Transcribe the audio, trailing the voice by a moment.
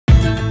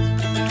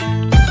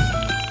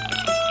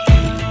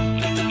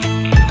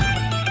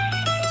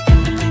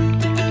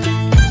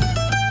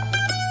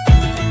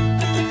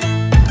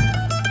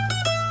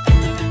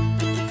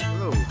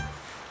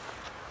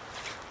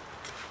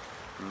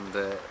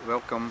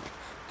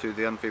to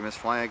the Unfamous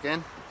Fly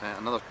again.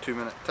 Another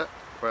 2-minute tip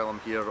while I'm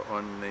here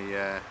on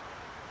the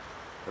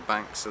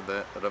banks of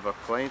the River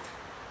Clyde,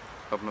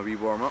 having a wee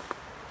warm up.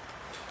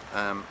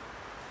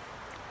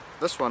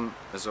 This one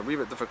is a wee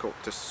bit difficult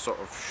to sort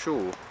of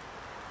show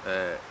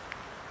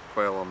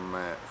while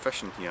I'm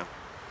fishing here,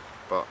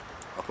 but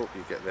I hope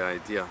you get the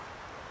idea.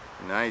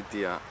 And the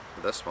idea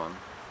of this one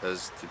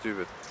is to do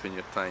with when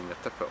you're tying your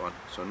tippet on.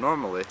 So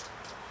normally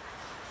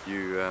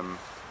you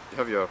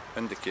have your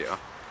indicator,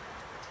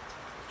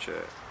 which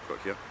I've got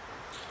here,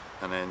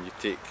 and then you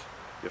take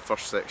your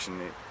first section,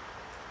 the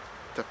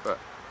tippet,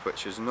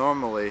 which is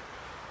normally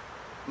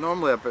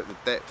about the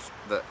depth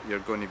that you're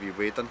going to be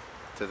wading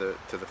to the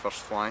first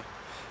fly.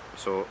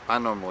 So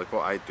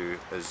what I do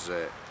is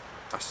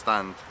I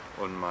stand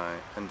on my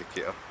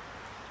indicator,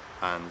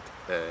 and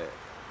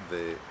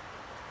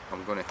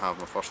I'm going to have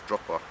my first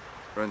dropper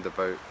round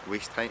about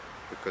waist height,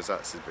 because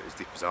that's about as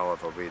deep as I'll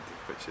ever wade,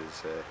 which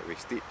is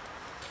waist deep.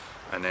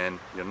 And then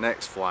your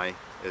next fly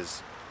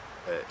is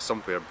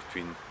somewhere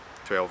between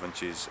 12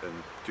 inches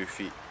and 2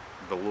 feet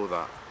below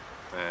that.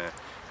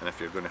 And if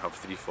you're going to have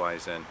 3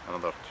 flies, then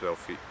another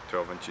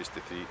 12 inches to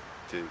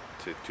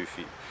 2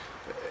 feet.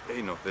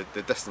 You know,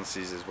 the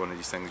distances is one of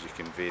these things you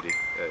can vary.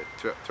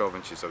 12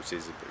 inches I would say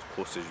is about as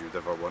close as you'd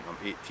ever want them.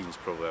 18 is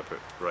probably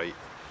about right,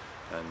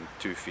 and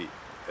 2 feet,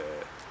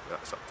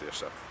 that's up to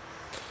yourself.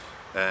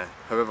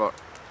 However,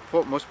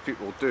 what most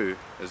people do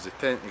is they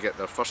tend to get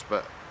their first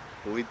bit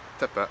lead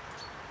tippet,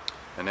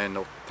 and then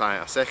they'll tie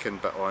a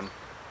second bit on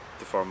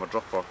to form a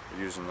dropper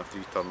using a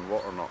 3-turn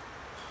water knot.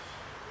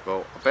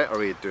 Well, a better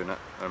way of doing it,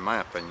 in my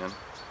opinion,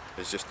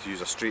 is just to use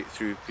a straight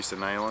through piece of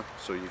nylon.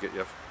 So you get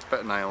your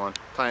bit of nylon,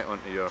 tie it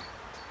onto your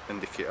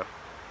indicator,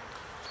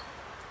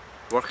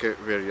 work out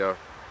where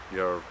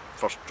your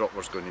first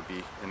dropper is going to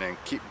be, and then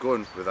keep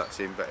going with that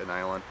same bit of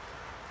nylon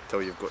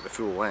until you've got the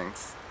full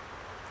length.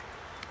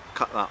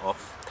 Cut that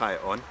off, tie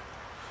it on.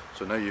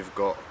 So now you've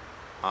got,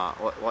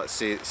 let's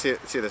say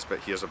this bit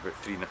here is about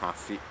 3.5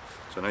 feet.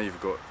 So now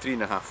you've got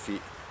 3.5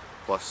 feet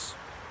plus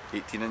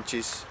 18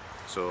 inches.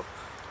 So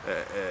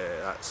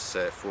that's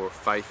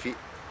 5 feet,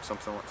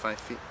 something like 5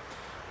 feet.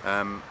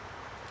 And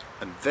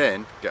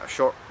then get a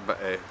short bit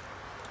of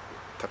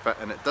tippet,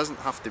 and it doesn't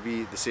have to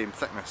be the same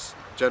thickness.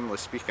 Generally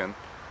speaking,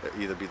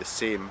 it'll either be the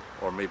same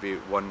or maybe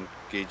 1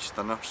 gauge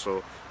thinner.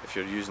 So if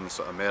you're using the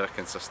sort of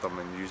American system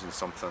and using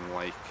something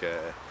like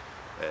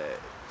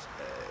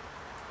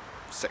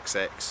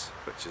 6x,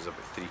 which is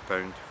about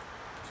 £3,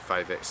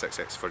 5x,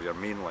 6x for your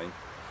main line,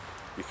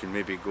 you can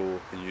maybe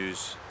go and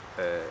use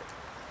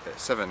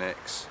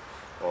 7x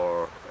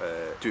or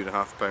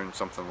 £2.5,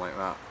 something like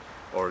that,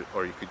 or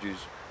you could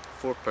use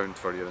 £4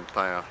 for your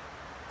entire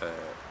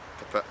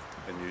tippet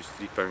and use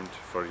 £3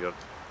 for your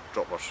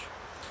droppers,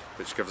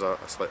 which gives a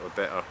slightly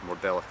better, more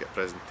delicate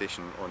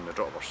presentation on the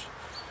droppers.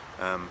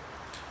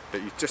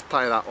 But you just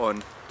tie that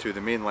on to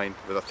the main line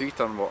with a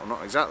 3-turn water,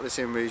 not exactly the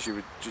same way as you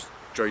would just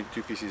join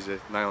 2 pieces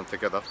of nylon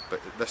together, but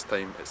this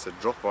time it's the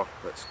dropper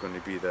that's going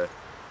to be the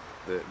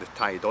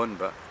tied on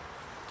bit,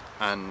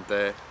 and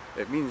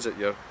it means that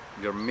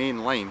your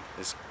main line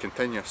is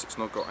continuous. It's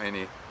not got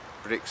any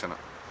breaks in it,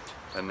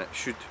 and it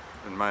should,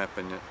 in my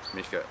opinion,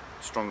 make it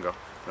stronger.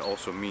 It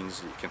also means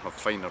that you can have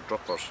finer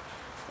droppers,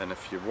 and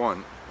if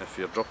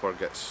your dropper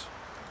gets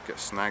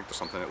snagged or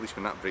something, at least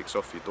when that breaks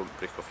off, you don't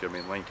break off your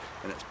main line.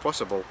 And it's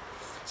possible,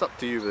 it's up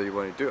to you whether you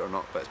want to do it or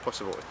not, but it's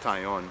possible to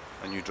tie on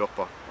a new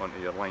dropper onto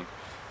your line.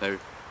 Now,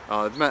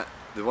 I'll admit,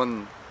 the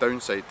one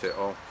downside to it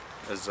all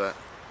is that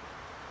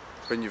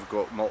when you've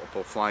got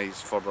multiple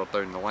flies further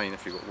down the line,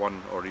 if you've got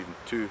 1 or even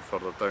 2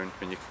 further down,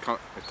 when you can't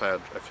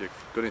if you're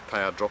going to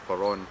tie a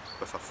dropper on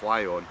with a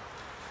fly on,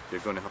 you're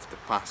going to have to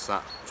pass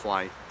that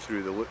fly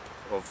through the loop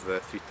of the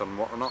 3-turn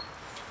water knot.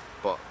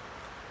 But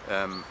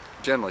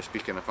generally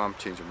speaking, if I'm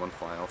changing 1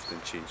 fly, I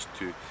often change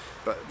 2.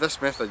 But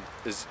this method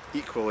is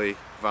equally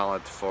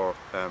valid for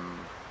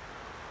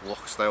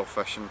loch style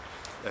fishing.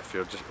 If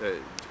you're just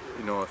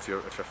if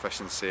you're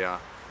fishing, say, a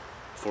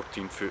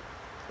 14 foot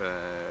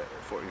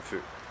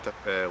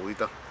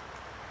leader,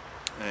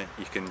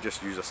 you can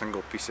just use a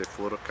single piece of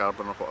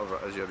fluorocarbon or whatever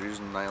it is you're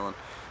using, nylon,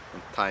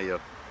 and tie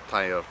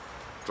your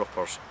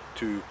droppers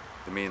to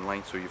the main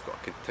line, so you've got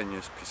a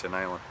continuous piece of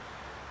nylon.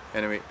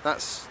 Anyway,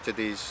 that's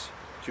today's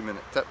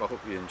 2-minute tip. I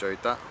hope you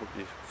enjoyed that. Hope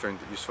you found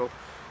it useful.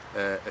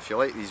 If you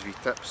like these wee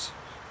tips,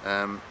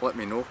 let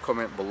me know,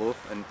 comment below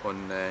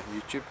on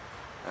YouTube.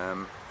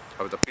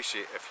 I would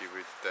appreciate if you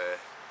would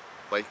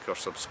like or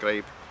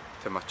subscribe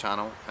to my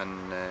channel,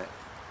 and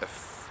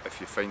if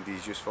you find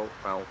these useful,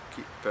 I'll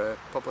keep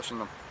publishing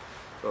them.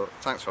 So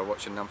thanks for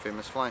watching The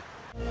Unfamous Fly.